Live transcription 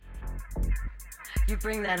You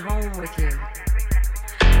bring that home with you.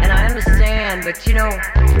 And I understand, but you know,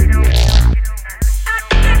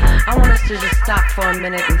 I want us to just stop for a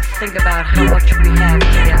minute and think about how much we have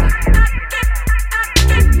together.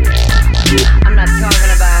 I'm not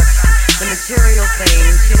talking about the material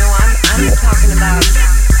things, you know, I'm talking about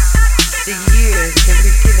the years that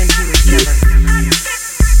we've given to each other.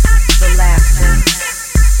 The laughter,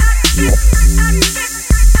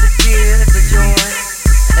 the tears, the joy,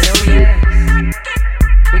 and oh yes,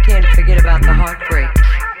 we can't forget about the heartbreak.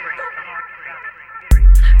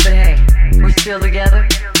 But hey, we're still together.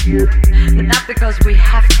 But not because we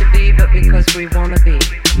have to be, but because we want to be.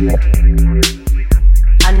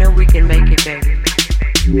 I know we can make it, baby.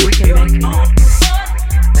 We can make it.